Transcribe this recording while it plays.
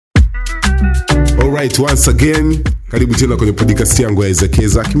Alright, once again, karibu tena kwenye podcast yangu ya Isaac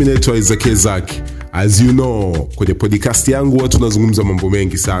Ezak. Mimi naitwa Isaac Ezak. As you know, kwenye podcast yangu watu tunazungumza mambo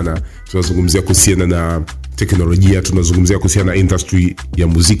mengi sana. Tunazungumzia kuhusiana na teknolojia, tunazungumzia kuhusiana na industry ya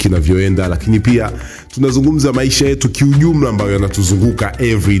muziki na vyoenda, lakini pia tunazungumza maisha yetu kiujumla ambayo yanatuzunguka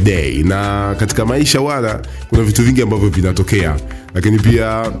every day. Na katika maisha wala kuna vitu vingi ambavyo vinatokea, lakini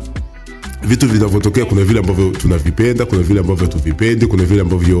pia vitu vinavyotokea, kuna vile ambavyo tunavipenda, kuna vile ambavyo tuvipendi, kuna vile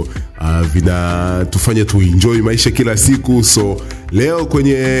ambavyo vinatufanya tuenjoy maisha kila siku. So leo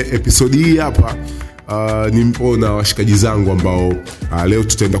kwenye episode hii hapa nipo na washikaji zangu ambao leo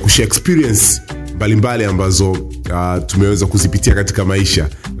tutaenda kushare experience mbalimbali ambazo tumeweza kuzipitia katika maisha.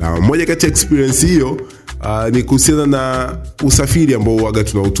 Na moja kati ya experience hiyo ni kuhusiana na usafiri ambao huaga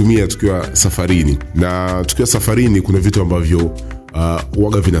tunautumia tukiwa safarini. Na tukiwa safarini kuna vitu ambavyo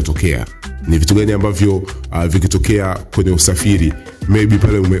huaga vinatokea. Ni vitu gani ambavyo vikitokea kwenye usafiri, maybe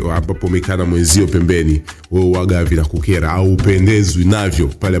pale ambapo umekaa na mwenzio pembeni, wewe huaga vinakukera au upendezwi navyo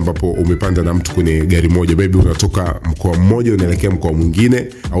pale ambapo umepanda na mtu kwenye gari moja. Maybe unatoka mkoa mmoja unaelekea mkoa mwingine,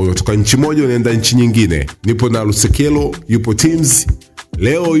 au unatoka nchi moja unaenda nchi nyingine. Nipo na Lusekelo, yupo Teams.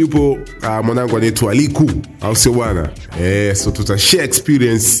 Leo yupo mwanangu anaitwa Liku, au sio bwana? So tutashare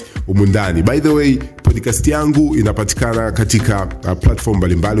experience humu ndani. By the way, podcast yangu inapatikana katika platform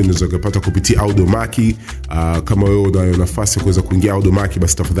mbalimbali. Unaweza kupata kupitia Audiomack. Kama wewe unayo nafasi ya kuweza kuingia Audiomack,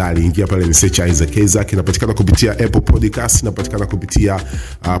 basi tafadhali ingia pale, ni search Isaac Ezak. Inapatikana kupitia Apple Podcast, inapatikana kupitia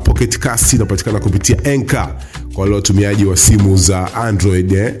Pocket Cast, inapatikana kupitia Anchor. Kwa wale watumiaji wa simu za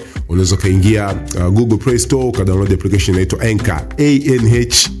Android, unaweza kaingia Google Play Store ukadownload application inaitwa Anchor,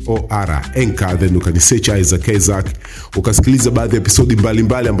 ANHOR, Anchor, then ukanisearch Isaac Ezak, ukasikiliza baadhi ya episodi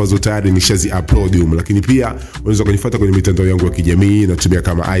mbalimbali ambazo tayari nishazi upload. Lakini pia unaweza kunifuata kwenye mitandao yangu ya kijamii, natumia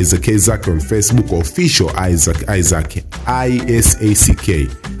kama Isaac Ezak on Facebook, official Isaac ISACK,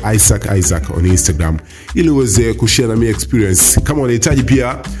 Isaac Isaac on Instagram, ili uweze kushare na mimi experience kama unahitaji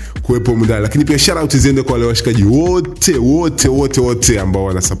pia kuwepo mndani. Lakini pia shout out ziende kwa wale washikaji wote ambao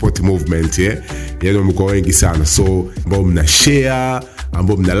wana support movement, yaani wamekuwa wengi sana. So ambao mna share,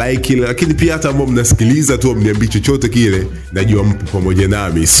 ambao mna like, lakini pia hata ambao mnasikiliza tu, mniambie chochote kile, najua mpo pamoja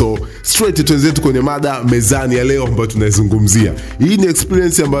nami. So straight tuanze kwenye mada mezani ya leo ambayo tunazungumzia. Hii ni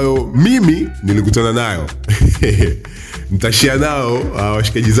experience ambayo mimi nilikutana nayo. Nitashare nao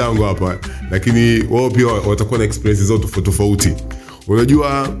washikaji zangu hapa, lakini wao pia watakuwa na experience zao tofauti.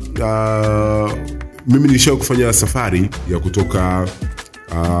 Unajua mimi nilishawahi kufanya safari ya kutoka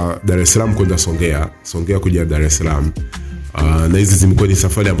Dar es Salaam kwenda Songea kuja Dar es Salaam. Na hizi zimekuwa ni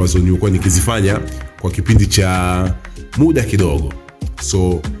safari ambazo nilikuwa nikizifanya kwa kipindi cha muda kidogo.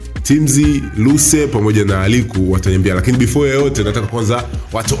 So Timzi, Luse pamoja na Liku wataniambia, lakini before yote nataka kwanza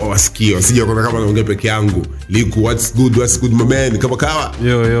watu wasikie, wasije wakaona kama naongea peke yangu. Liku, what's good my man? Kama kawa?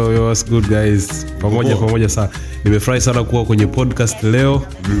 Yo, what's good guys? Pamoja sana. Nimefurahi sana kuwa kwenye podcast leo.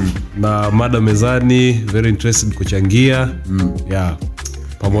 Na mada mezani, very interested kuchangia. Yeah.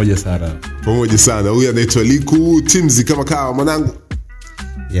 Pamoja sana. Huyu anaitwa Liku. Timzi, kama kawa mwanangu?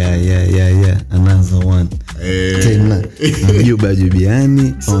 Yeah. Another one. Tena.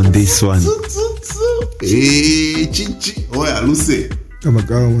 Najubiani on this one. Chichi. Oya, Luse. Kama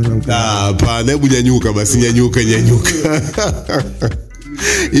kawa mwanangu. Hapana, hebu nyanyuka basi, nyanyuka.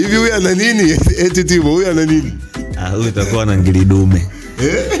 Hivi huyu ana nini? Eti Timo, huyu ana nini? Huyu itakuwa na ngili dume.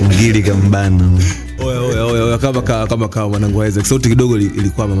 Ngili kambana. Oya, kama kawa mwanangu Isaac. Sauti kidogo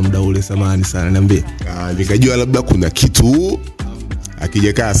ilikuwa muda ule, samahani sana, niambie. Nikajua labda kuna kitu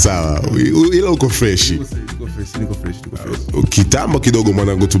akijakaa sawa. Ila uko fresh. Niko fresh. Kitambo kidogo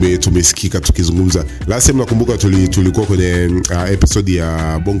mwanangu tumesikika tukizungumza. Last time nakumbuka tulikuwa kwenye episode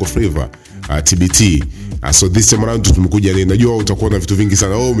ya Bongo Flava TBT. So this time around tumekuja, najua utakuwa na vitu vingi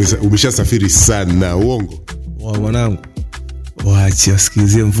sana. Umeshasafiri sana, uongo? Mwanangu, waache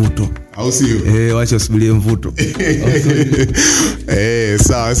asikizie mvuto, au sio? Waache usubirie mvuto.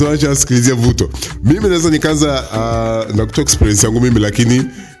 Sawa, so acha asikilizie mvuto. Mimi naweza nikaanza na kutoa experience yangu mimi, lakini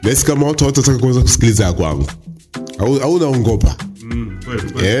nasi kama watu watataka kuanza kusikiliza kwangu. Au naongopa?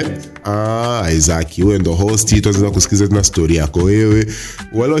 Isaac, wewe ndo host, tuanze kusikiliza tena story yako wewe.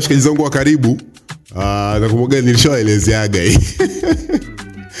 Wale washikaji zangu wa karibu, nakumbuka nilishawaelezeaga hii.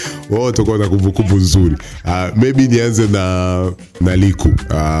 Wao tutakuwa na kumbukumbu nzuri. Maybe nianze na Liku.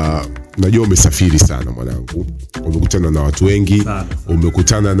 Najua umesafiri sana mwanangu. Umekutana na watu wengi,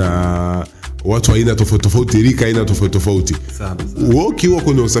 umekutana na watu aina tofauti, rika aina tofauti. Wewe ukiwa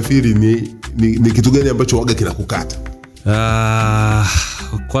kwenye usafiri ni kitu gani ambacho waga kinakukata?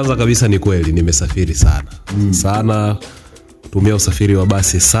 Kwanza kabisa ni kweli nimesafiri sana. Sana tumia usafiri wa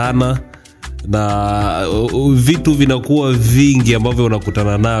basi sana. na vitu vinakuwa vingi ambavyo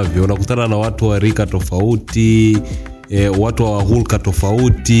unakutana navyo. Unakutana na watu wa rika tofauti, watu wa hulka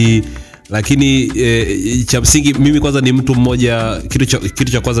tofauti, lakini cha msingi mimi kwanza ni mtu mmoja.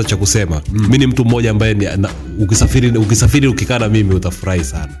 Kitu cha kwanza cha kusema, mimi ni mtu mmoja ambaye ukisafiri ukikaa na mimi utafurahi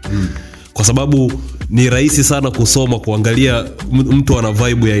sana. Kwa sababu ni rahisi sana kusoma, kuangalia mtu ana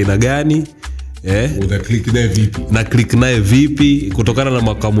vibe ya aina gani, una click naye vipi kutokana na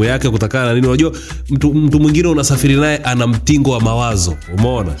makamu yake, kutokana na nini. Unajua mtu mwingine unasafiri naye ana mtingo wa mawazo,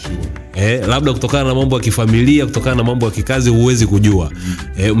 umeona? Labda kutokana na mambo ya kifamilia, kutokana na mambo ya kikazi, huwezi kujua.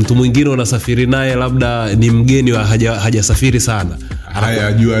 Mtu mwingine unasafiri naye labda ni mgeni wa hajasafiri sana,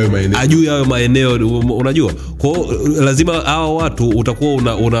 ajui hayo maeneo, unajua. Kwa lazima hao watu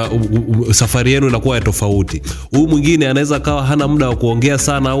utakuwa safari yenu inakuwa ya tofauti. Huyu mwingine anaweza kawa hana muda wa kuongea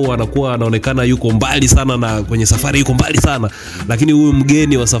sana, au anakuwa anaonekana yuko mbali sana, na kwenye safari yuko mbali sana, lakini huyu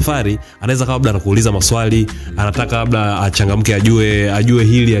mgeni wa safari anaweza kawa labda anakuuliza maswali, anataka labda achangamke, ajue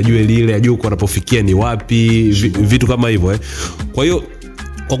hili, ajue lile, ajue kwa anapofikia ni wapi, vitu kama hivyo. Kwa hiyo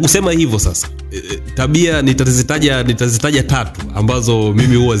kwa kusema hivyo sasa, tabia nitazitaja 3 ambazo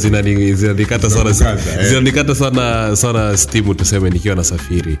mimi huwa zinanikata sana stimu, tuseme, nikiwa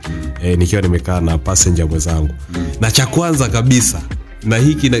nasafiri, nikiwa nimekaa na passenger mwenzangu. Na cha kwanza kabisa, na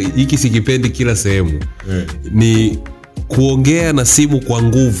hiki sikipendi kila sehemu, ni kuongea na simu kwa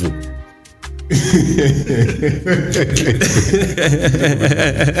nguvu.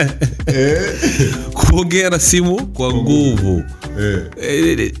 Kuongea na simu kwa nguvu.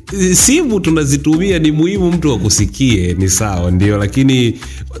 Simu tunazitumia, ni muhimu mtu akusikie, ni sawa, ndio, lakini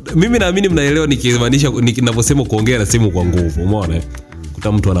mimi naamini mnaelewa nikimaanisha, ninaposema kuongea na simu kwa nguvu. Umeona?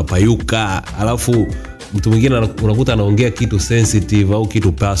 Kuta mtu anapayuka, alafu mtu mwingine unakuta anaongea kitu sensitive au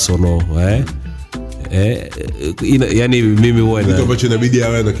kitu personal, yani mimi huwa kitu ambacho inabidi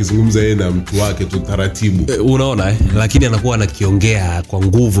awe anakizungumza yeye na mtu wake tu taratibu, unaona, lakini anakuwa anakiongea kwa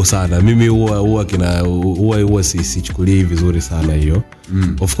nguvu sana. Mimi huwa sichukulii vizuri sana hiyo.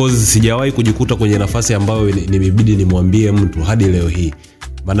 Of course sijawahi kujikuta kwenye nafasi ambayo nimebidi nimwambie mtu hadi leo hii,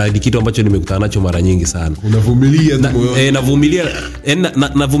 maana ni kitu ambacho nimekutana nacho mara nyingi sana. Unavumilia tu moyo.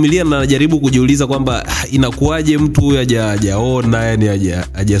 Navumilia na najaribu kujiuliza kwamba inakuaje mtu huyu hajaona, yani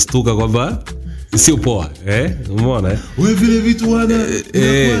hajastuka kwamba sio poa, umeona? Wewe vile vitu bwana,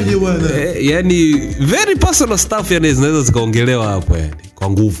 inakuaje bwana? Yani very personal stuff, yani zinaweza zikaongelewa hapo, yani kwa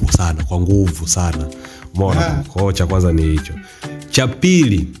nguvu sana, umeona? Kwa cha kwanza ni hicho. Cha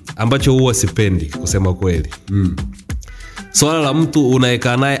pili ambacho huwa sipendi kusema kweli, swala la mtu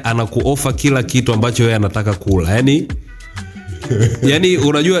unaekaa naye anakuofa kila kitu ambacho yeye anataka kula. Yani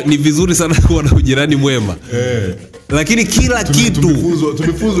unajua ni vizuri sana kuwa na ujirani mwema, lakini kila kitu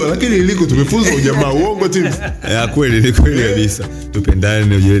tumefunzwa, lakini iliko tumefunzwa ujamaa. Uongo Tims? Kweli, ni kweli kabisa. Tupendane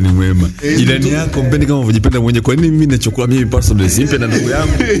na ujirani mwema. Jirani yako mpende kama unajipenda mwenyewe. Kwa nini mimi nachukua mimi personal simpe na ndugu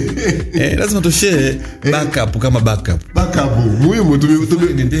yangu? Lazima tushare backup, kama backup muhimu.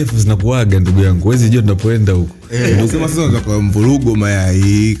 Ni ndefu zinakuaga ndugu yangu, huwezi jua tunapoenda huko. Unasema sasa unataka mvurugo,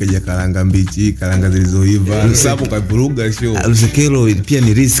 mayai kaja karanga mbichi, karanga zilizoiva, sababu kavuruga sio. Lusekelo pia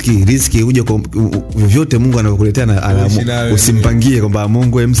ni riski uje kwa vyovyote Mungu anakuletea, na usimpangie kwamba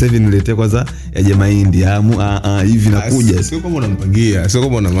Mungu M7 niletee kwanza ya mahindi hivi nakuja. Sio kama unampangia, sio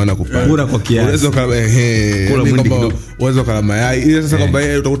kama una maana kupanga. Kula kwa kiasi. Unaweza kula mwingi kidogo. Unaweza kula mayai. Ile sasa kwamba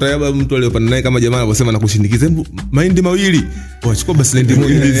utakuta labda mtu aliyopanda naye kama jamaa anasema anakushindikiza mahindi mawili. Wachukua basi mahindi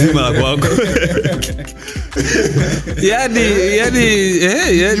mawili nzima la kwako. Yani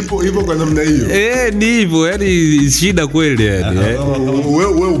ipo kwa namna hiyo. Ni hivyo, yani shida kweli yani.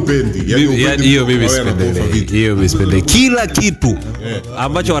 Wewe upendi. Yani hiyo mimi sipendi. Kila kitu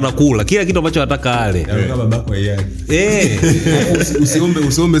ambacho anakula, kila kitu ambacho anataka ale. Kama babako yake.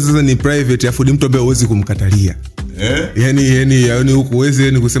 Usiombe sasa ni private, afu mtu ambaye huwezi kumkatalia. Yani huko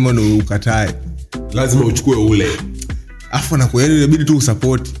huwezi kusema ni ukatae. Lazima uchukue ule. Afu na kwa inabidi tu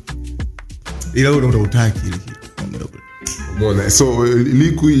usupport. Ila wewe unataka ile kitu. Mbona so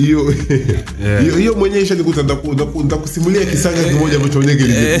liku hiyo mwenyeisha nikuta ndakusimulia kisanga kimoja ambacho mwenyewe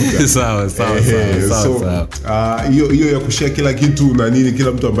kilikuta. Sawa. Hiyo ya kushare kila kitu na nini,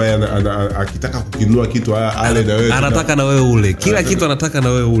 kila mtu ambaye akitaka kukinunua kitu ale na wewe, anataka na wewe ule. Kila kitu anataka na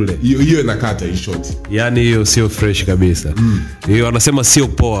wewe ule. Hiyo inakata in short. Yani hiyo sio fresh kabisa. Hiyo anasema sio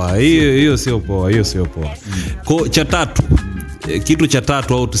poa. Hiyo sio poa. Kwa cha tatu, kitu cha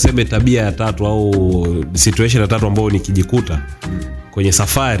tatu au tuseme tabia ya tatu au situation ya tatu ambayo nikijikuta kwenye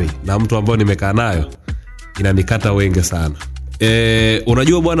safari na mtu ambaye nimekaa nayo inanikata wenge sana.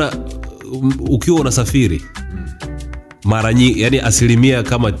 Unajua bwana, ukiwa unasafiri mara nyingi, yani asilimia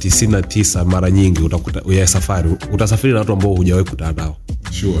kama 99 mara nyingi utakuta ya safari utasafiri na watu ambao hujawahi kukutana nao.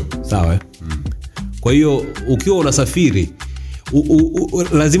 Sure. Sawa Kwa hiyo ukiwa unasafiri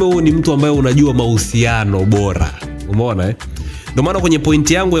lazima uwe ni mtu ambaye unajua mahusiano bora. Umeona Ndio maana kwenye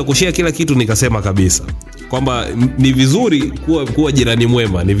pointi yangu ya kushare kila kitu nikasema kabisa kwamba ni vizuri kuwa jirani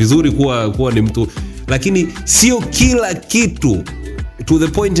mwema, ni vizuri kuwa ni mtu, lakini sio kila kitu to the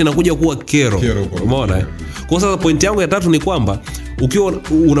point inakuja kuwa kero. Umeona Kwa sasa pointi yangu ya tatu ni kwamba ukiwa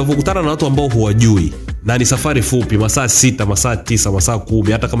unavokutana na watu ambao huwajui na ni safari fupi, masaa 6, masaa 9, masaa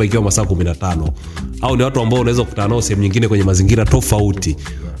 10, hata kama ikiwa masaa 15, au ni watu ambao unaweza kukutana nao sehemu nyingine kwenye mazingira tofauti,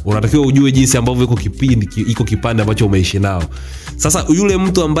 unatakiwa ujue jinsi ambavyo iko kipande ambacho umeishi nao. Sasa yule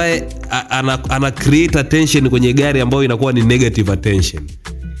mtu ambaye ana create attention kwenye gari ambayo inakuwa ni negative attention,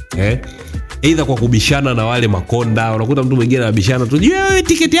 either kwa kubishana na wale makonda, unakuta mtu mwingine anabishana tu, "Wewe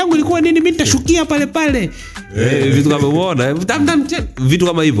tiketi yangu ilikuwa nini? Mimi nitashukia pale." Vitu kama umeona, vitu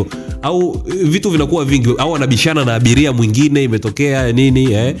kama hivyo, au vitu vinakuwa vingi, au anabishana na abiria mwingine, imetokea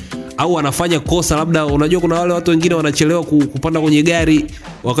nini au anafanya kosa, labda unajua kuna wale watu wengine wanachelewa kupanda kwenye gari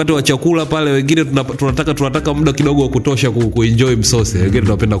wakati wa chakula pale, wengine tunataka muda kidogo wa kutosha kuenjoy msosi, wengine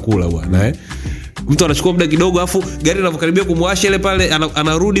tunapenda kula bwana mtu anachukua muda kidogo, afu gari linavyokaribia kumwasha ile pale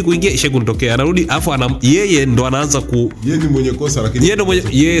anarudi kuingia, ishe kunitokea, anarudi afu yeye ndo anaanza yeye ni mwenye kosa, lakini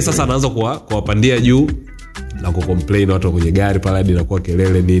yeye sasa anaanza kuwapandia juu na kucomplain watu kwenye gari pale, hadi inakuwa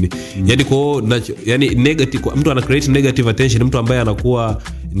kelele nini. Yani negative, mtu ana create negative attention, mtu ambaye anakuwa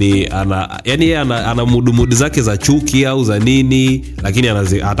ni ana mood zake za chuki au za nini, lakini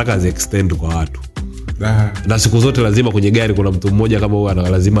anataka extend kwa watu. Na siku zote lazima kwenye gari kuna mtu mmoja kama huyo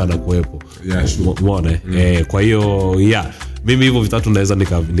lazima anakuepo. Umeona kwa hiyo mimi hivyo vitatu naweza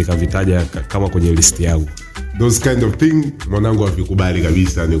nikavitaja kama kwenye list yangu. Those kind of thing mwanangu afikubali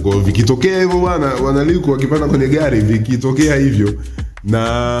kabisa. Ni kwa vikitokea hivyo bwana, wanaliku wakipanda kwenye gari, vikitokea hivyo na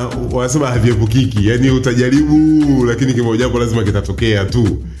wanasema haviepukiki, yani utajaribu lakini kimoja hapo lazima kitatokea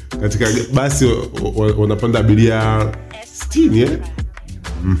tu. Katika basi wanapanda abiria 60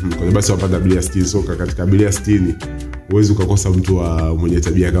 Kwa basi wanapanda abiria 60, soka katika abiria 60 uwezi ukakosa mtu mwenye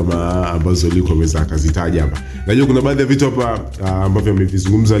tabia kama ambazo Liku ameweza akazitaja hapa. Najua kuna baadhi ya vitu hapa ambavyo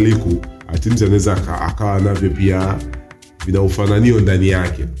amevizungumza Liku, Teams anaweza akawa navyo pia vina ufananio ndani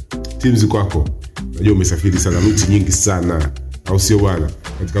yake. Teams kwako, najua umesafiri sana, ruti nyingi sana, au sio bwana?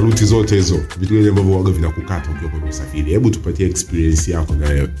 Katika ruti zote hizo, vitu gani ambavyo waga vinakukata ukiwa kwenye usafiri? Hebu tupatie experience yako na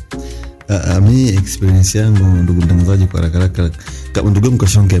wewe. Mimi experience yangu, ndugu mtangazaji, kwa haraka kama ndugu yangu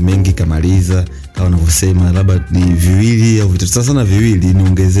kashonge mengi kamaliza, kama unavyosema labda ni viwili au vitatu. Sasa na viwili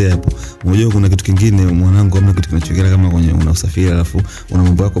niongezee hapo. Unajua kuna kitu kingine mwanangu, amna kitu kinachokera kama kwenye una usafiri alafu una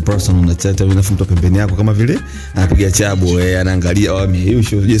mambo yako personal na chat, alafu mtu pembeni yako kama vile anapiga chabo, anaangalia hiyo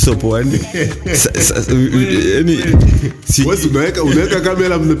je sopo yani. Wewe unaweka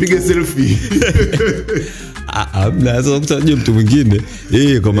kamera mnapiga selfie. Sasa unakuta mtu mwingine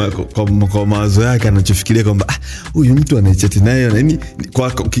kwa mawazo yake anachofikiria kwamba huyu mtu anachati naye yani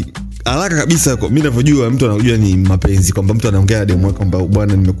kwa haraka kabisa. Mimi ninavyojua mtu anajua ni mapenzi, kwamba mtu anaongea na demu wake kwamba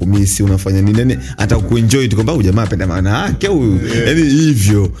bwana nimekumisi, unafanya nini, yani anataka kuenjoy tu kwamba huyu jamaa apenda maana yake huyu, yani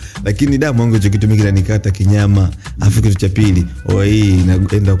hivyo. Lakini damu yangu hicho kitu mimi kinanikata kinyama. Afu kitu cha pili, hii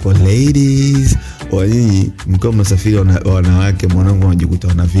inaenda kwa ladies, hii mko msafiri wanawake, mwanangu anajikuta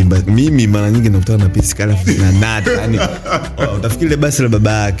wanavimba. Mimi mara nyingi nakutana na pisikala na nata, yani utafikiri basi la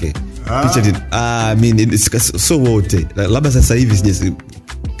baba yake picha mimi so wote labda sasa hivi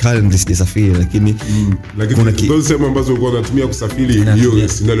currently sijasafiri, lakini kuna ndio sema ambazo ulikuwa unatumia kusafiri, hiyo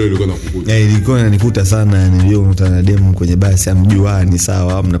scenario ilikuwa inakukuta. Ilikuwa inanikuta sana, nilio unakutana demu kwenye basi, amjuani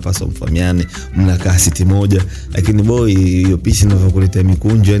sawa, mnapaswa mfahamiane, mnakaa siti moja, lakini boy hiyo picha inavyokuleta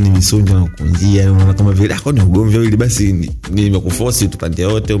mikunjo, yani misunjo na kukunjia, unaona kama vile ni ugomvi ili basi nimekuforce tupande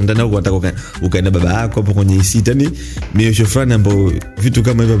wote mtandao, unataka ukaenda baba yako hapo kwenye siti, yani mimi shofrani ambao vitu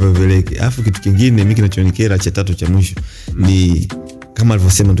kama hivyo vyaveleke. Alafu kitu kingine mimi kinachonikera cha tatu cha mwisho ni kama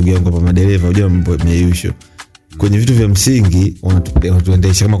alivyosema ndugu yangu hapa, madereva unajua mmeisho kwenye vitu vya msingi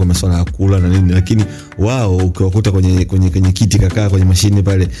wanatuendesha kama kwa masuala ya kula na nini, lakini wao ukiwakuta kwenye kiti kakaa kwenye mashine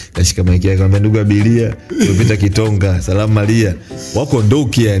pale, kashika maiki yake anambia ndugu abiria tupita Kitonga, salamu Maria, wako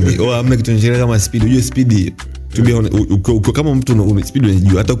ndoki yani hamna kitu nje kama speed. Unajua speed uko kama mtu speed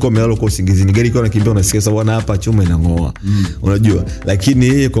unajua, hata uko umelala kwa usingizini, gari iko nakimbia unasikia sawa hapa chuma inangoa, unajua. Lakini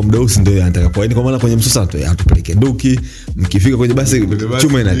yeye kwa muda usi ndio anataka kwa nini, kwa maana kwenye msusa atupeleke nduki, mkifika kwenye basi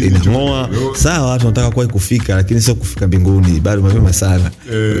chuma inangoa sawa, watu wanataka kwa kufika, lakini sio kufika mbinguni, bado mapema sana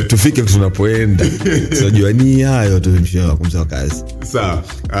tufike tunapoenda. Unajua ni hayo tu mshao kumza kazi sawa.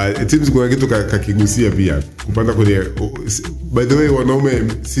 Teams kuna kitu kakigusia pia kupanda kwenye, by the way wanaume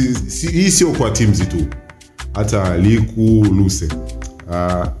hii sio kwa teams tu, hata Liku Luse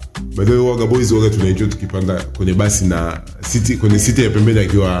by the way waga boys waga tunaenjoy tukipanda kwenye basi na city kwenye city ya pembeni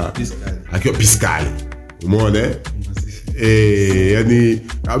akiwa Piskali. Umeona yani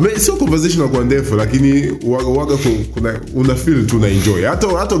sio conversation kwa ndefu lakini waga kuna una feel tu na enjoy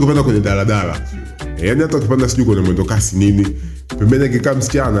hata ukipanda kwenye daladala yani hata ukipanda sijui kwenye mwendo kasi nini pembeni akikaa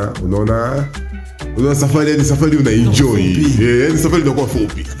msichana unaona safari una enjoy yani safari inakuwa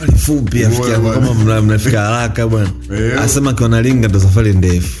fupi afikia kama mnafika haraka bwana asema kiona linga ndo safari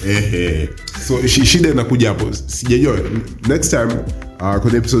ndefu so shida inakuja hapo sijajua next time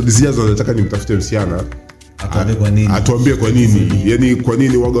kwenye episode zijazo nataka nimtafute msichana atuambie kwa nini yani kwa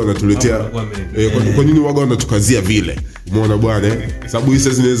nini waga wanatuletea kwa nini waga wanatukazia vile umeona bwana sababu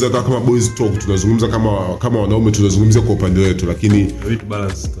hizi zinaweza kama boys talk tunazungumza kama wanaume tunazungumzia kwa upande wetu lakini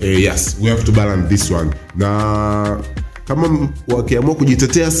yes we have to balance this one na kama wakiamua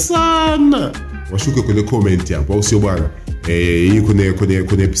kujitetea sana washuke kwenye comment hapo au sio bwana hii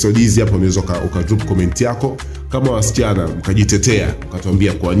kwenye episode hizi hapo unaweza ukadrop comment yako kama wasichana mkajitetea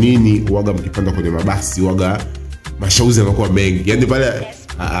mkatuambia kwa nini waga mkipanda kwenye mabasi waga mashauzi yanakuwa mengi yani pale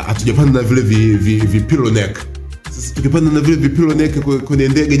hatujapanda na vile vipillow neck sasa tukipanda na vile vipillow neck kwenye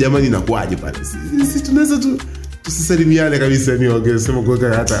ndege jamani inakuaje pale sisi tunaweza tusisalimiane kabisa ni wangesema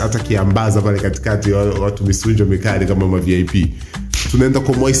kuweka hata kiambaza pale katikati watu misunjo mikali kama ma VIP tunaenda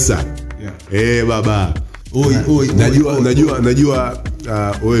kwa Moisa baba najua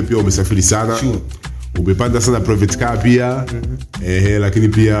wewe pia umesafiri sana sure. Umepanda sana private car pia lakini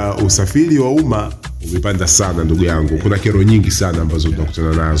pia usafiri wa umma umepanda sana ndugu yangu kuna kero nyingi sana ambazo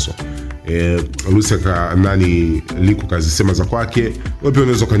tunakutana nazo Lusaka nani liko kazi sema za kwake wewe pia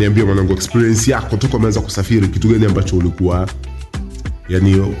unaweza kuniambia mwanangu experience yako toka umeanza kusafiri kitu gani ambacho ulikuwa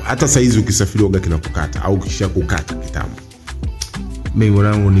yani hata saizi ukisafiri waga kinakukata au kisha kukata kitambo mimi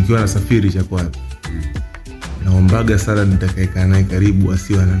mwanangu nikiwa nasafiri cha kwanza naombaga sana nitakayekaa naye karibu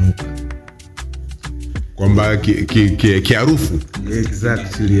asiwe ananuka kwamba kiharufu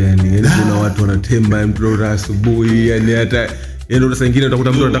exactly yani kuna watu wanatemba mtu asubuhi yani hata ndio saa nyingine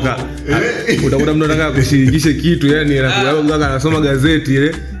utakuta mtu anataka kushirikisha kitu yani anasoma gazeti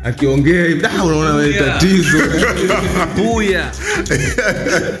ile akiongea hivi unaona wewe tatizo buya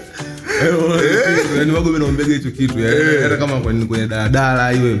yani wago naombega hicho kitu yani hata kama kwenye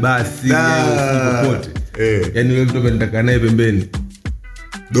daladala iwe basi popote yani wewe mtu anataka naye pembeni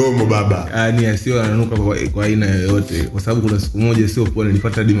domo baba yani asio ananuka kwa aina yoyote kwa sababu kuna siku moja sio pole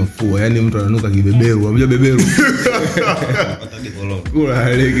nilipata hadi mafua yani mtu ananuka kibeberu unajua beberu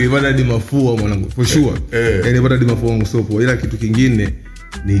kula nilipata hadi mafua mwanangu for sure yani nilipata hadi mafua wangu sio poa ila kitu kingine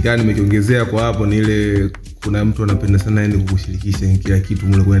nikaa nimekiongezea kwa hapo ni ile kuna mtu anapenda sana yani kukushirikisha kila kitu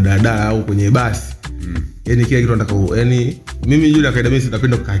mle kwenye daladala au kwenye basi yani kila kitu anataka yani mimi yule akaida mimi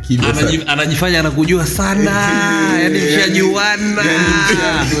napenda kukaa kimya sana anajifanya anakujua sana yani mshajuana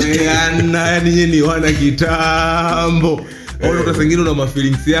yani yeye wana kitambo au ndo sengine una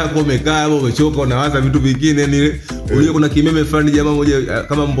feelings yako umekaa hapo umechoka unawaza vitu vingine ni ule kuna kimeme fulani jamaa mmoja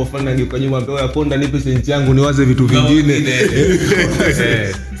kama mbo fulani angeuka nyuma ambaye aponda nipe senti yangu niwaze vitu vingine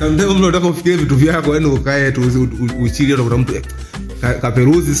sometimes mtu unataka kufikiria vitu vyako yani ukae tu uchilie utakuta mtu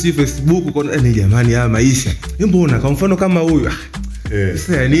kaperuzi si Facebook kwa ni jamani haya maisha mbona kwa mfano kama huyu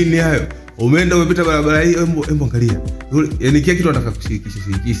sasa nini hayo umeenda umepita barabara hii embo angalia yani kile kitu anataka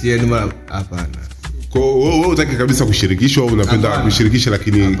kushirikisha yani mara hapana kwa wewe utaki kabisa kushirikishwa au unapenda kushirikisha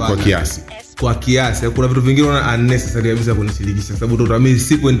lakini kwa kiasi kuna vitu vingine una unnecessary kabisa kunishirikisha sababu ndo mimi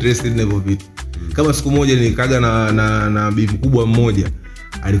sipo interested na hivyo vitu kama siku moja nikaga na bibi mkubwa mmoja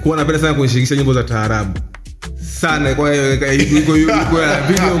alikuwa anapenda sana kunishirikisha nyimbo za taarabu sana kwa yuko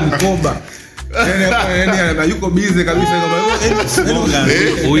video mkoba yani yuko busy kabisa kama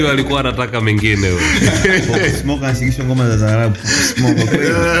huyu alikuwa anataka mengine huyo smoke anashikishwa ngoma za taarabu smoke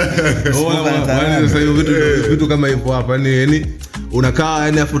sasa hiyo vitu kama hivyo hapa yani unakaa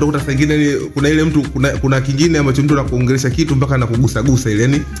yani afu utakuta sengine kuna ile mtu kuna kingine ambacho mtu anakuongelesha kitu mpaka anakugusa ile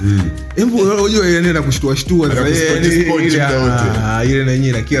yani hebu unajua yani anakushtua sasa ile na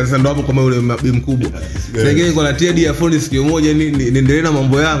yenyewe nakia sasa ndo hapo kama yule bibi mkubwa sengine kwa natia earphone siku moja niendelee na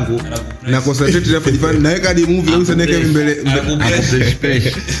mambo yangu na concentrate hapo jifanye naweka hadi movie au seneke mbele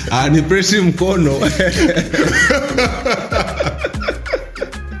ni press mkono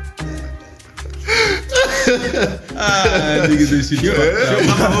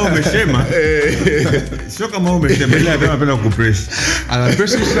sio kama umesema ile anapenda kupress ana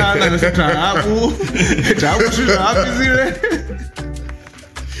press sana na taabu sio hapi zile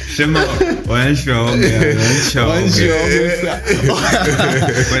sema wansho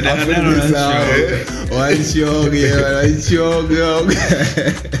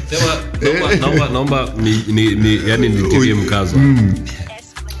naomba yani nitilie mkazo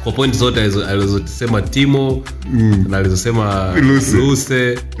kwa point zote alizosema Timo na alizosema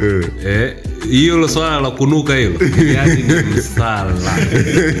Luse. Hiyo swala la kunuka hilo yani ni msala.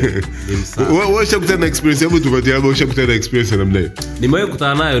 Wewe ushakutana na experience hapo tupatie hapo, ushakutana na experience namna hiyo? Nimewahi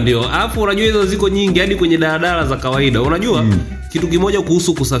kukutana nayo ndio. Alafu unajua hizo ziko nyingi hadi kwenye daladala za kawaida. Unajua kitu kimoja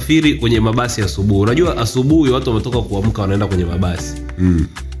kuhusu kusafiri kwenye mabasi asubuhi. Unajua asubuhi watu wametoka kuamka wanaenda kwenye mabasi.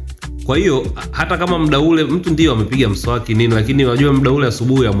 Kwa hiyo hata kama muda ule mtu ndio amepiga mswaki nini, lakini unajua muda ule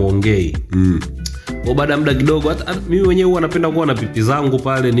asubuhi amuongei. Kwa baada ya muda kidogo hata mimi mwenyewe huwa napenda kuwa na pipi zangu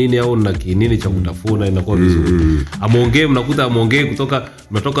pale nini au na kinini cha kutafuna inakuwa vizuri. Amuongei, mnakuta amuongei kutoka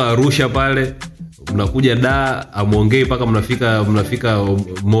mnatoka Arusha pale mnakuja amuongei mpaka mnafika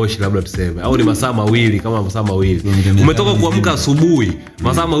Moshi labda tuseme, au ni masaa mawili, kama masaa mawili umetoka kuamka asubuhi,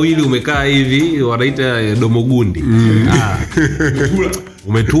 masaa mawili umekaa hivi wanaita domogundi.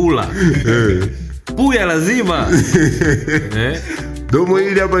 Umetula puya lazima domo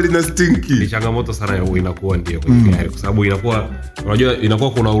hili hapa lina stinky. Ni changamoto sana ya inakuwa ndio kwenye gari, kwa sababu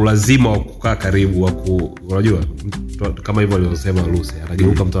inakuwa kuna ulazima wa kukaa karibu unajua kama hivyo alivyosema Lucy,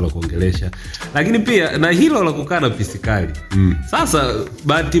 anageuka mtu anakuongelesha. Lakini pia na hilo la kukaa na pisikali. Sasa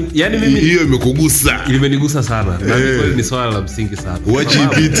bahati yani mimi hiyo imenigusa sana. Na kweli ni swala la msingi sana. Wachi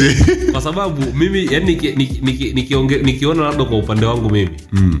ipite. Kwa sababu mimi yani nikiona labda kwa upande wangu mimi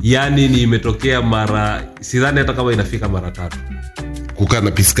yani nimetokea mara, sidhani hata kama inafika mara 3 kukaa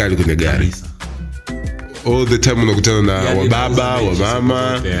na pisikali kwenye gari. All the time unakutana na wababa,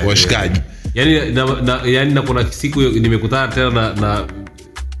 wamama, washikaji. Yani na kuna siku nimekutana tena na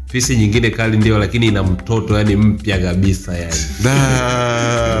fisi nyingine kali ndio, lakini ina mtoto yani mpya kabisa yani.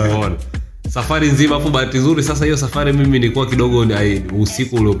 Safari nzima hapo, bahati nzuri sasa hiyo safari mimi nilikuwa kidogo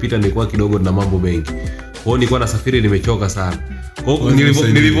usiku uliopita nilikuwa kidogo na mambo mengi. Kwa hiyo nilikuwa nasafiri nimechoka sana. Kwa hiyo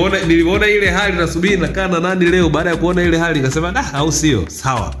nilivyoona ile hali nasubiri nakaa na nani leo, baada ya kuona ile hali nikasema au sio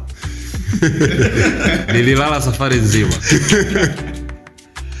sawa. Nililala safari nzima.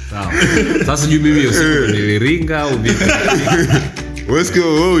 Sawa. Sasa juu mimi hiyo siku niliringa au vipi?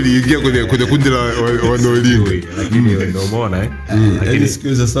 Wewe uliingia kwenye kundi la wanaolinga. Lakini ndio umeona lakini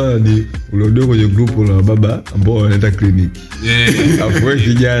siku sana ni uliodio kwenye grupu la baba ambao wanaenda kliniki. Afu wewe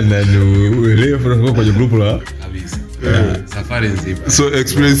kijana ni uelewe kwa kwenye grupu la kabisa. Safari nzima. So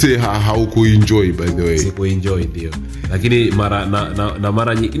experience haukuenjoy by the way? Sikuenjoy ndio. Lakini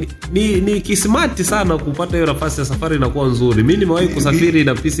mara ni kismart sana kupata hiyo nafasi ya safari inakuwa nzuri. Mimi nimewahi kusafiri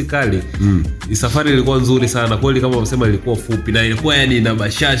na pisi kali. Safari ilikuwa nzuri sana. Kweli kama unasema ilikuwa fupi na ilikuwa yani na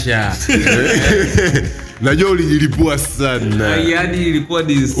bashasha. Najua ulijilipua sana. Yani ilikuwa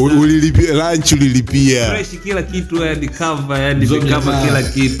ulilipia lunch, ulilipia fresh kila kitu, yani cover, yani cover kila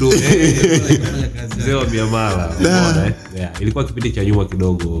kitu. Zeo miamala. Unaona ilikuwa kipindi cha nyuma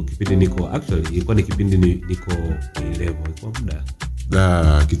kidogo, kipindi ilikuwa ni kipindi niko level, ilikuwa muda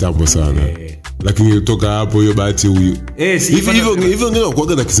kitambo sana. Lakini kutoka hapo hiyo bahati huyu hivyo ndio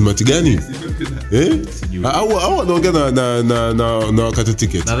kuaga na kisimati gani? Au anaongea na wakati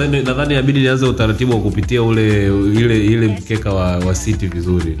ticket. Nadhani inabidi nianze utaratibu wa kupitia ile mkeka wa city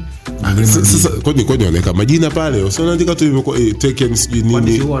vizuri. Sasa kwani wanaweka majina pale, usio unaandika tu imekuwa taken sijui nini.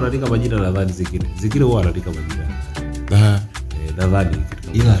 Kwani huwa anaandika majina, nadhani zingine huwa anaandika majina. Nadhani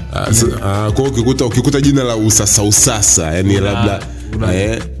kwa ukikuta jina la usasa yani labda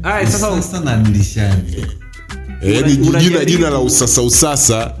sasa na dirishani. Jina la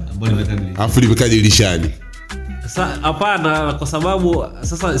usasa afu limekaa dirishani. Sasa hapana, kwa sababu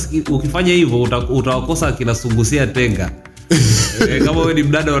sasa ukifanya hivyo utawakosa kinasungusia tenga. Kama wewe ni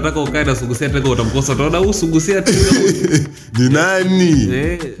mdada unataka ukae na sungusia tenga utamkosa, utaona usungusia tenga ni nani?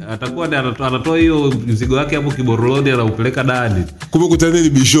 Atakuwa anatoa hiyo mzigo wake hapo kiboroloni anaupeleka ndani. Kumbe kutana ni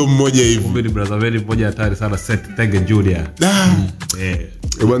bisho mmoja hivi. Kumbe ni brother Veli mmoja hatari sana, Seth Tenge Junior.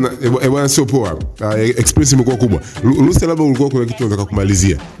 Bwana sio poa. Experience imekuwa kubwa. Lucy, labda ulikuwa kuna kitu unataka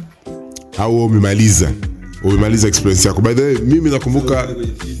kumalizia au umemaliza experience yako? By the way, mimi nakumbuka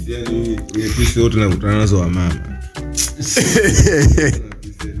pisi wote nakutana nazo wa mama.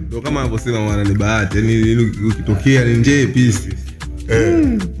 Ndio kama anavyosema mwana ni bahati. Yaani ukitokea ni nje pisi.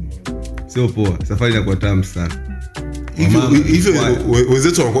 Sio poa. Safari inakuwa tamu sana. Hivyo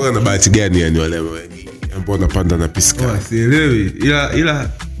wenzetu wanakuwa na bahati gani yani wale ambao wanapanda na piska? Sielewi. Ila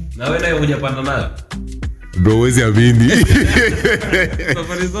na wewe nayo hujapanda nayo. Bro, wezi amini.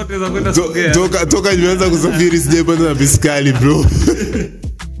 Safari zote za kwenda Songea. Toka nimeanza kusafiri sijapanda na piskali bro.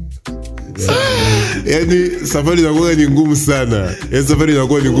 yani safari inakuwa ni ngumu sana. Yani safari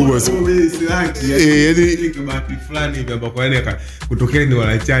inakuwa ni ngumu. Yani kibati fulani hivi ambako yani kutokea ni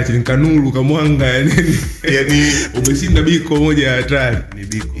wala chache nikanuru kamwanga yani umeshinda biko moja ya hatari ni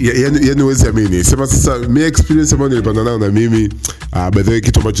biko. Yani huwezi amini. Sema sasa mimi experience ambayo nilipanda nayo na mimi by the way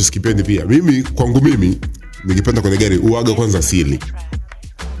kitu ambacho sikipendi pia. Mimi kwangu mimi nikipanda kwenye gari uaga kwanza sili.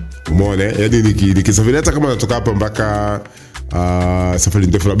 Umeona? Yani nikisafiri hata kama natoka hapa mpaka safari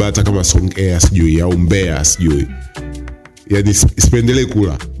ndefu labda hata kama Songea sijui au Mbeya sijui. Yani sipendelee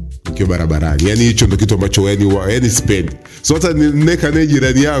kula nikiwa barabarani. Yani hicho ndio kitu ambacho yani sipendi. So hata neka na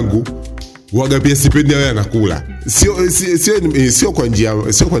jirani yangu waga pia sipendi yeye anakula. Sio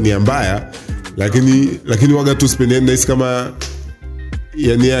kwa nia mbaya, lakini waga tu sipendi nice kama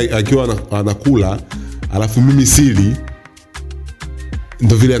yani akiwa anakula alafu mimi sili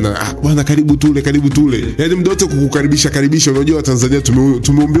ndo vile bwana karibu tule. Yani mdo wote kukukaribisha. Unajua Tanzania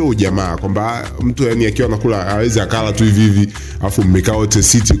tumeombea ujamaa kwamba mtu yani akiwa anakula hawezi akala tu hivi alafu mmekaa wote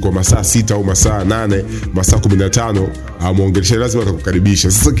siti kwa masaa 6 au masaa 8 masaa 15 amuongelesha lazima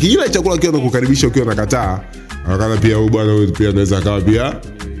atakukaribisha. Sasa kila chakula kiwa anakukaribisha ukiwa unakataa akana pia huyu bwana huyu pia anaweza akawa pia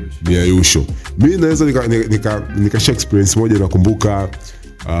yusho. Mimi naweza nika experience moja nakumbuka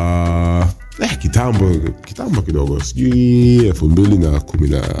kitambo kidogo sijui 2014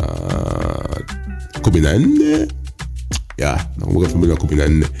 nakumbuka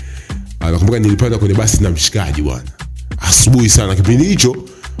 2014 nakumbuka nilipanda kwenye basi na mshikaji bwana asubuhi sana. Kipindi hicho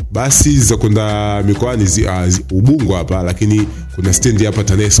basi za kwenda mikoani Ubungo hapa, lakini kuna stendi hapa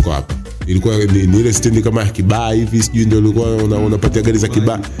TANESCO hapa ilikuwa ni ile stendi kama ya Kibaha hivi sijui ndio ilikuwa unapatia gari za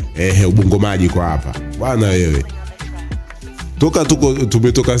Kibaha Ubungo maji kwa hapa bwana wewe.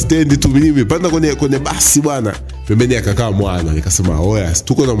 Tumetoka stendi tu mimi panda kwenye basi bwana. Pembeni akakaa mwana nikasema oya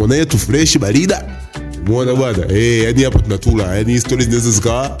tuko na mwana yetu fresh barida. Muona bwana yani hapa tunatula. Yani stories zinaweza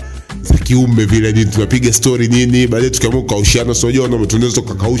zikawa za kiume vile yani tunapiga story nini baadaye tukiamua kukaushiana sio na tunaweza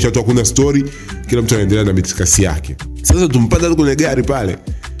tukakausha tu hakuna story. Kila mtu anaendelea na mitikasi yake. Sasa tumpanda kwenye gari pale.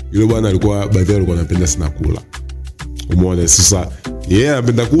 Yule bwana baadaye alikuwa anapenda sana kula. Umeona sasa yeye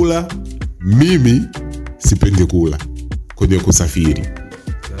anapenda kula, mimi sipendi kula. Kwenye kusafiri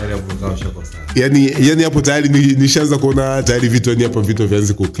yani hapo tayari nishaanza kuona tayari vitu yani hapa vitu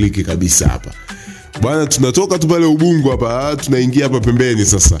vianze kukliki kabisa hapa bwana. Tunatoka tu pale Ubungo hapa tunaingia hapa pembeni.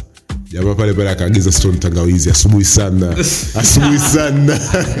 Sasa jamaa pale akaagiza stone tangawizi asubuhi sana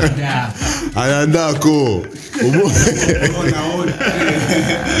anaandako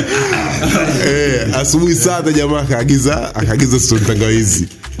asubuhi sana jamaa akaagiza stone tangawizi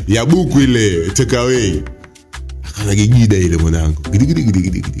ya buku ile take away. Anagigida ile mwanangu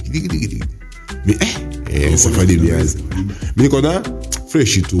gidi safari miazi. Mimi niko na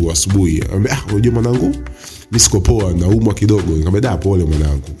fresh tu asubuhi. Anambia unajua mwanangu mimi siko poa naumwa kidogo. Nikamwambia pole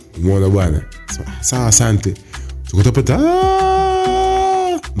mwanangu. Umeona bwana? Sawa asante. Tukatapata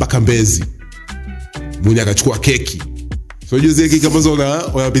mpaka Mbezi. Mwenye akachukua keki. So unajua zile keki ambazo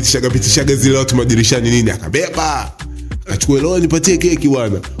wanapitishaga zile watu madirishani nini akabeba. Akachukua leo nipatie keki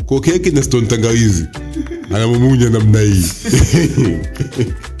bwana. Kwa keki na stone tangawizi. Anamumunya namna hii.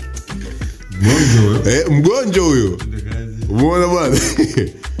 Mgonjo huyo. Umeona bwana?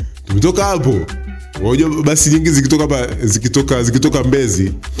 Tumetoka hapo. Unajua basi nyingi zikitoka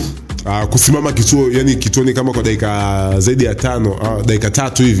Mbezi kusimama kituo yani kituoni kama kwa dakika zaidi ya 5 dakika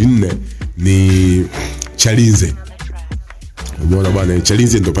 3 hivi 4 ni Chalinze. Umeona bwana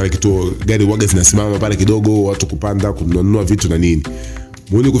Chalinze ndio pale kituo gari waga zinasimama pale kidogo watu kupanda kununua vitu na nini.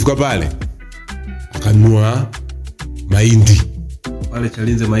 Mwini kufika pale akanunua mahindi pale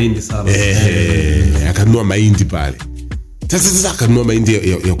Chalinze mahindi sana akanunua mahindi pale. Sasa akanunua mahindi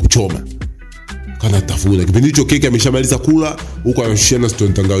ya kuchoma kana tafuna. Kipindi hicho keki ameshamaliza kula huko anashushana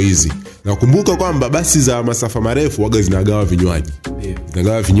stone tangawizi. Na kumbuka kwamba basi za masafa marefu waga zinagawa vinywaji.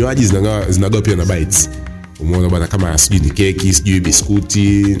 Zinagawa pia na bites. Umeona bwana kama sijui ni keki, sijui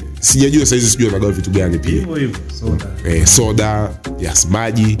biskuti, sijajua saizi sijui anagawa vitu gani pia. Hivyo soda. Soda, yes,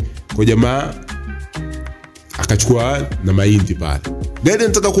 maji. Kwa jamaa akachukua na mahindi pale. Gari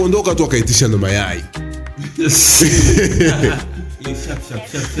nataka kuondoka tu akaitisha na mayai.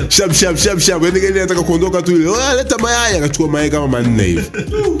 Shap. Yaani gari nataka kuondoka tu ile. Leta mayai akachukua mayai kama 4 hivi.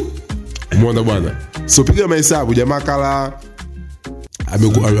 Umeona bwana? So piga mahesabu jamaa kala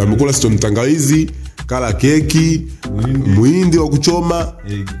amekula stone tangawizi, kala keki, muhindi wa kuchoma,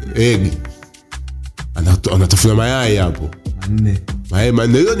 egg. Anatafuna mayai hapo. 4. Mayai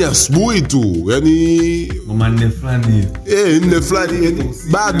 4 hiyo ni asubuhi tu. Yaani 4 fulani. 4 fulani yani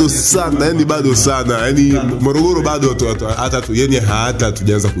bado sana. Yaani Morogoro bado hata tu yani hata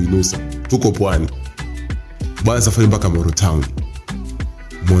tujaanza kuinusa. Tuko pwani. Bwana safari mpaka Moro Town.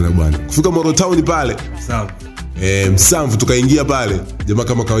 Umeona bwana. Kufika Moro Town pale. Sawa. Msamvu tukaingia pale. Jamaa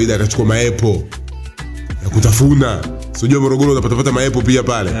kama kawaida akachukua maepo ya kutafuna. Sijui Morogoro unapata maepo pia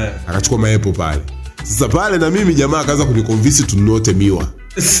pale. Akachukua maepo pale. Sasa pale na mimi jamaa akaanza kuniconvince tunuote miwa.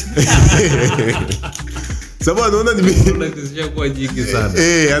 Sababu anaona unakishakuwa jingi sana.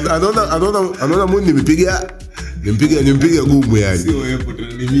 Anaona mimi nimpiga gumu yani. Sio wewe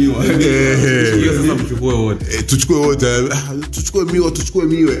tunanimiwa. Hiyo sasa mchukue wote. Tuchukue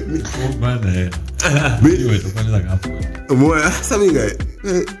miwe. Bana miwe tufanye hapo. Moya sasa minga.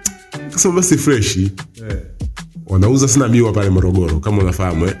 Kasema basi fresh. Wanauza sana miwa pale Morogoro kama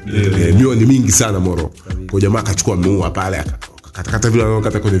unafahamu miwa ni mingi sana Moro. Kwa jamaa akachukua miwa pale akakata vile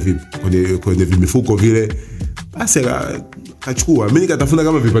anakata kwenye vimifuko vile. Basi akachukua. Mimi nikatafuna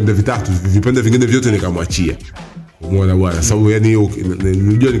kama vipande vitatu, vipande vingine vyote nikamwachia. Umeona bwana, sababu yani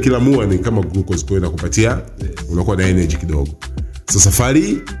unajua ni kila mua ni kama glucose kwa inakupatia unakuwa na energy kidogo. So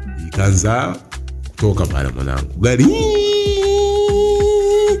safari ikaanza kutoka pale mwanangu. Gari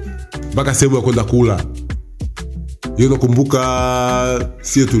mpaka sehemu ya kwenda kula. Hiyo nakumbuka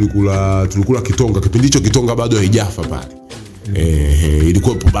sisi tulikula kitonga. Kipindi hicho kitonga bado haijafa pale.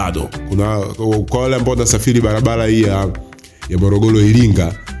 Ilikuwa bado. Kwa wale ambao wanasafiri barabara hii ya Morogoro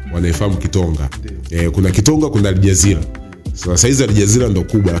Iringa wanaifahamu kitonga. Kuna kitonga, kuna Aljazira. Sasa hizi Aljazira ndo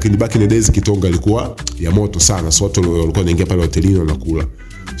kubwa, lakini back in the days kitonga ilikuwa ya moto sana. So watu walikuwa wanaingia pale hotelini wanakula.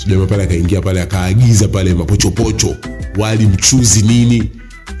 So jamaa pale akaingia pale akaagiza pale mapochopocho, wali mchuzi nini,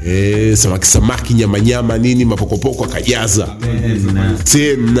 samaki nyama nini, mapokopoko akajaza.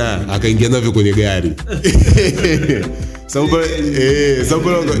 Tena akaingia navyo kwenye gari. Sababu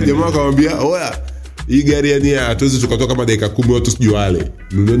jamaa akamwambia, "Oya, hii gari yani hatuwezi tukatoka kama dakika 10 watu sijui wale.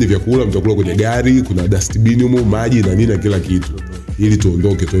 Nunueni vyakula mtakula kwenye gari, kuna dustbin humo, maji na nini na kila kitu. Ili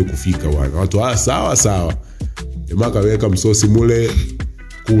tuondoke tuwe kufika bwana." Watu sawa. Jamaa akaweka msosi mule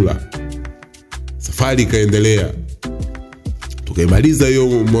kula. Safari ikaendelea. Tukaimaliza hiyo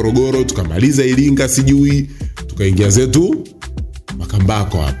Morogoro, tukamaliza Iringa sijui, tukaingia zetu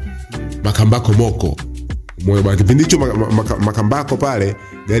Makambako hapo. Makambako moko. Mwana bwana, kipindi hicho Makambako pale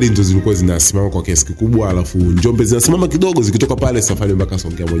gari ndio zilikuwa zinasimama kwa kiasi kikubwa, alafu Njombe zinasimama kidogo, zikitoka pale safari mpaka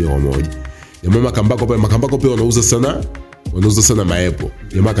Songea moja kwa moja. Jamaa Makambako pale wanauza sana maepo.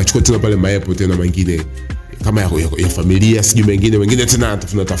 Jamaa akachukua tena pale maepo tena mengine kama ya familia sijui wengine tena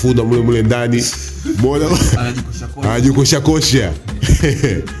tunatafuta mule ndani. Mbona anajikosha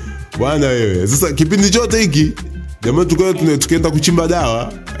bwana wewe. Sasa kipindi chote hiki jamaa tukaenda kuchimba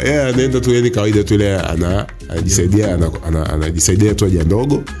dawa. Anaenda tu yani kawaida tu ile anajisaidia tu haja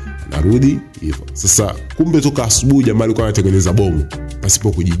ndogo, anarudi hivyo. Sasa kumbe toka asubuhi jamaa alikuwa anatengeneza bomu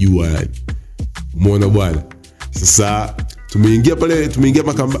pasipo kujijua yani. Umeona bwana. Sasa tumeingia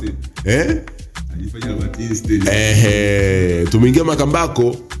Makamba. Alifanya Batiste. Tumeingia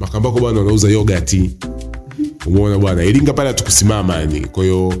Makambako bwana wanauza yogurt. Umeona bwana. Iringa pale hatukusimama yani. Kwa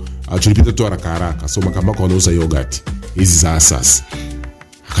hiyo tulipita tu haraka. So Makambako wanauza yogurt hizi za asasi.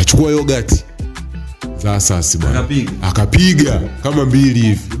 Akachukua yogurt za asasi bwana. Akapiga kama 2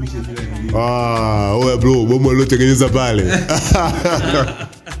 hivi. Oya bro, bomu alilotengeneza pale.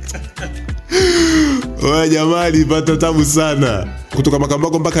 Oya jamaa alipata tabu sana. Kutoka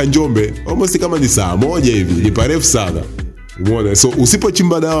Makambako mpaka Njombe almost kama ni saa 1 hivi. Ni parefu sana. Umeona? So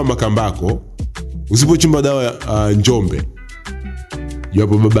usipochimba dawa Makambako, usipochimba dawa Njombe,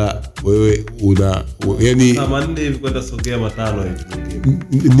 japo baba wewe yani kama 4 hivi kwenda Songea 5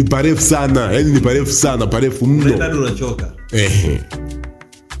 hivi. Ni parefu sana. Yani ni parefu sana, parefu mno. Ndio unachoka.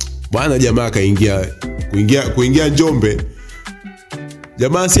 Bwana jamaa kuingia Njombe.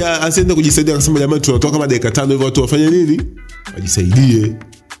 Jamaa asiende kujisaidia, akasema jamaa tunatoka kama dakika 5 hivi watu wafanye nini? Wajisaidie.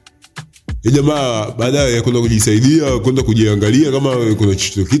 Jamaa baadaye ya kwenda kujisaidia, kwenda kujiangalia kama kuna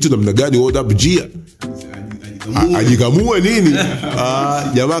kitu namna gani hold up jia. Ajikamue nini?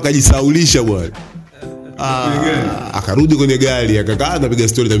 Jamaa akajisaulisha bwana. Akarudi kwenye gari, akakaa anapiga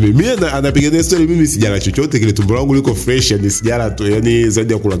story na mimi. Anapiga story, mimi sijala chochote, kile tumbo langu liko fresh, yani sijala tu, yani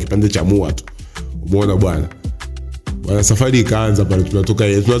zaidi ya kula kipande cha mua tu. Umeona bwana. Bwana safari ikaanza pale,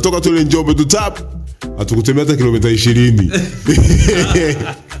 tunatoka tu ile Njombe tu tap. Hatukutembea hata kilomita 20.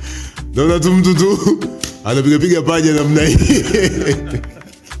 Naona tu mtu tu anapiga paja namna hii.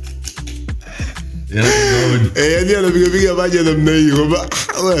 Yani anapiga paja namna hii. Kwamba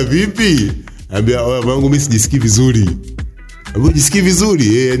wewe vipi? Ambia wewe wangu mimi sijisikii vizuri. Wewe jisikii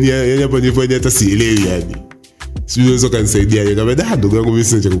vizuri? Yani hapa nilifanya hata sielewi yani. Sio unaweza kanisaidia. Nikamwambia ndugu yangu mimi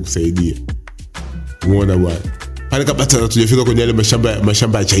sina cha kukusaidia. Umeona bwana. Pale kabla tujafika kwenye yale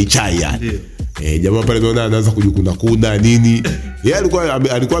mashamba ya chai yani. Jamaa pale naona anaanza kujikunda nini. Yeye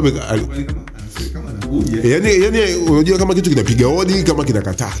alikuwa yani unajua kama kitu kinapiga hodi kama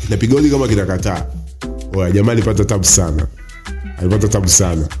kinakataa, kinapiga hodi kama kinakataa. Oya, jamaa alipata tabu sana.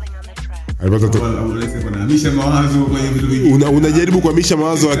 Unajaribu kuhamisha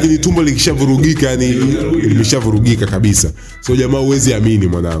mawazo lakini tumbo likishavurugika, yani limeshavurugika kabisa. So jamaa huwezi amini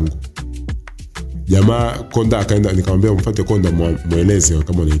mwanangu. Jamaa Konda akaenda, nikamwambia mfuate Konda mueleze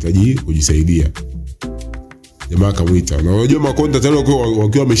kama unahitaji kujisaidia. Jamaa akamuita. Na unajua Makonda tena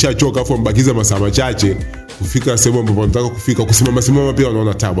wakiwa wameshachoka afu mbakiza masaa machache kufika sehemu ambapo wanataka kufika, kusimama pia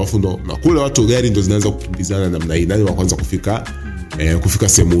wanaona tabu, afu ndo na kule watu gari ndo zinaanza kukimbizana namna hii. Nani wa kwanza kufika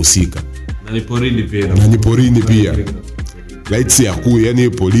sehemu husika? Na ni porini pia. Lights ya yani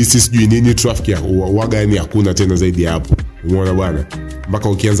polisi sijui nini, traffic ya waga yani hakuna tena zaidi hapo. Umeona bwana? Mpaka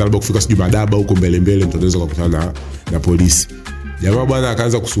ukianza labda kufika sijui Madaba huko mbele mtu anaweza kukutana na polisi. Jamaa bwana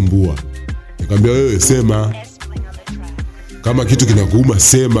akaanza kusumbua. Nikamwambia wewe sema kama kitu kinakuuma,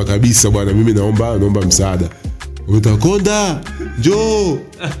 sema kabisa bwana, mimi naomba msaada. Konda, njoo.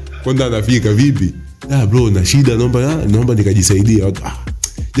 Konda anafika, vipi? Bro, na shida, naomba nikajisaidia.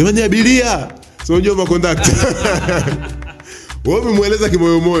 Jamani abiria. So unajua makondakta. Wao mueleza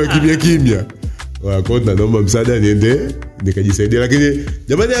kimoyo kimya. Konda, naomba msaada niende nikajisaidia, lakini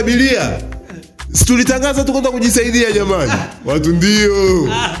jamani abiria, tulitangaza tu kwenda kujisaidia jamani. Watu ndio.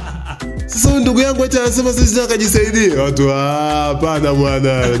 Sasa ndugu yangu acha anasema sisi tunataka kujisaidia. Watu hapana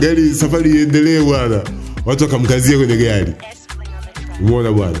bwana, gari safari iendelee bwana. Watu wakamkazia kwenye gari.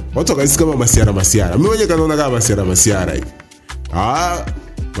 Umeona bwana? Watu wakahisi kama masiara. Mimi mwenyewe kanaona kama masiara hivi.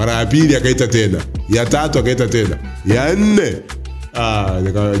 Mara ya pili akaita tena. Ya tatu akaita tena. Ya nne.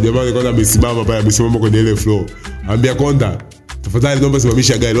 Jamani Konda amesimama kwenye ile floor. Ambia Konda, tafadhali naomba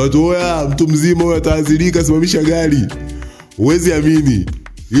simamisha gari. Watu oya, mtu mzima huyo ataadhirika, simamisha gari. Huwezi amini.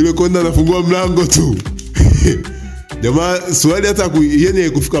 Yule Konda anafungua mlango tu. Jamaa swali hata yani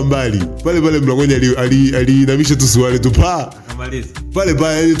kufika mbali. Pale mlangoni aliinamisha tu swali tu akamaliza. Pale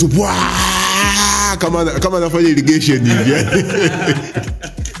yani tu kama anafanya irrigation hivi.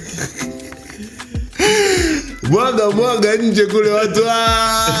 Mwaga nje kule watu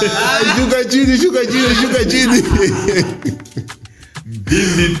shuka chini.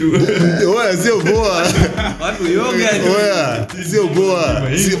 Dindi tu. Oya, sio poa. Watu yoga. Oya, sio poa.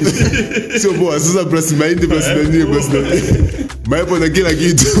 Sio poa. Sasa plus mind plus nani. Maipo na kila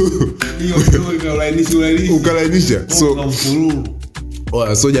kitu. Hiyo ukalainisha.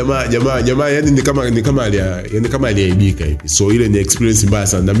 So jamaa yani ni kama aliaibika hivi. So ile ni experience mbaya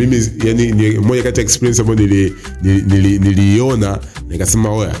sana. Na mimi yani ni moja kati ya experience ambayo niliona nikasema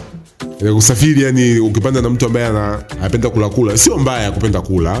oya, kusafiri yani ukipanda na mtu ambaye anapenda kula sio mbaya kupenda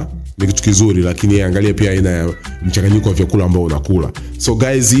kula, ni kitu kizuri, lakini angalia pia aina ya mchanganyiko wa vyakula ambao unakula. So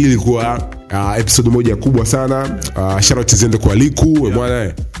guys, hii ilikuwa episode moja kubwa sana. Shout out ziende kwa Liku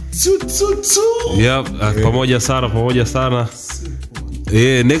bwana. Pamoja sana.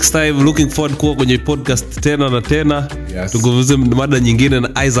 Next time looking forward kuwa kwenye podcast tena. Yes. Tuguvuze mada nyingine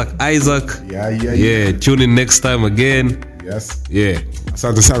na Isaac. Yeah, tune in next time again. Yes. Yeah.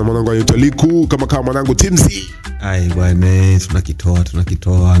 Asante sana mwanangu anaitwa Liku, kama mwanangu Timzi. Ai bwana,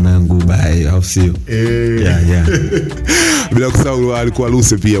 tunakitoa nangu bye, au sio? Yeah. Bila kusahau alikuwa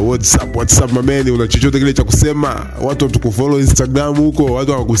Luce pia. WhatsApp mameni, una chochote kile cha kusema? Watu tukufollow Instagram huko,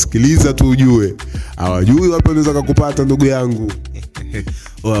 watu wanakusikiliza tu ujue. Hawajui wapi unaweza kukupata ndugu yangu.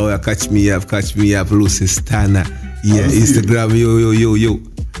 Catch me up Luce Stana. Yeah, Instagram yo.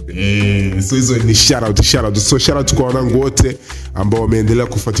 So hizo ni shout out. So shout out kwa wanangu wote ambao wameendelea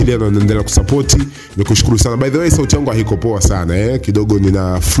kufuatilia na wanaendelea kusupport. Nikushukuru sana. By the way, sauti yangu haiko poa sana kidogo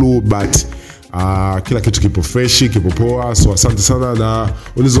nina flu, but kila kitu kipo fresh, kipo poa. So asante sana, na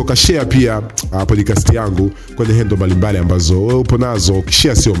unaweza ukashare pia podcast yangu kwenye handle mbalimbali ambazo wewe upo nazo.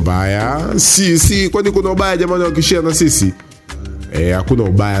 Ukishare sio mbaya. Si kwani kuna ubaya jamani wakishare na sisi? Hakuna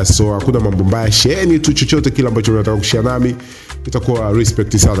ubaya, so hakuna mambo mbaya. Share tu chochote kile ambacho unataka kushare nami. Itakuwa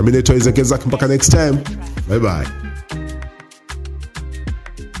respect sana. Mimi naitwa Isaac. Mpaka next time. Bye bye.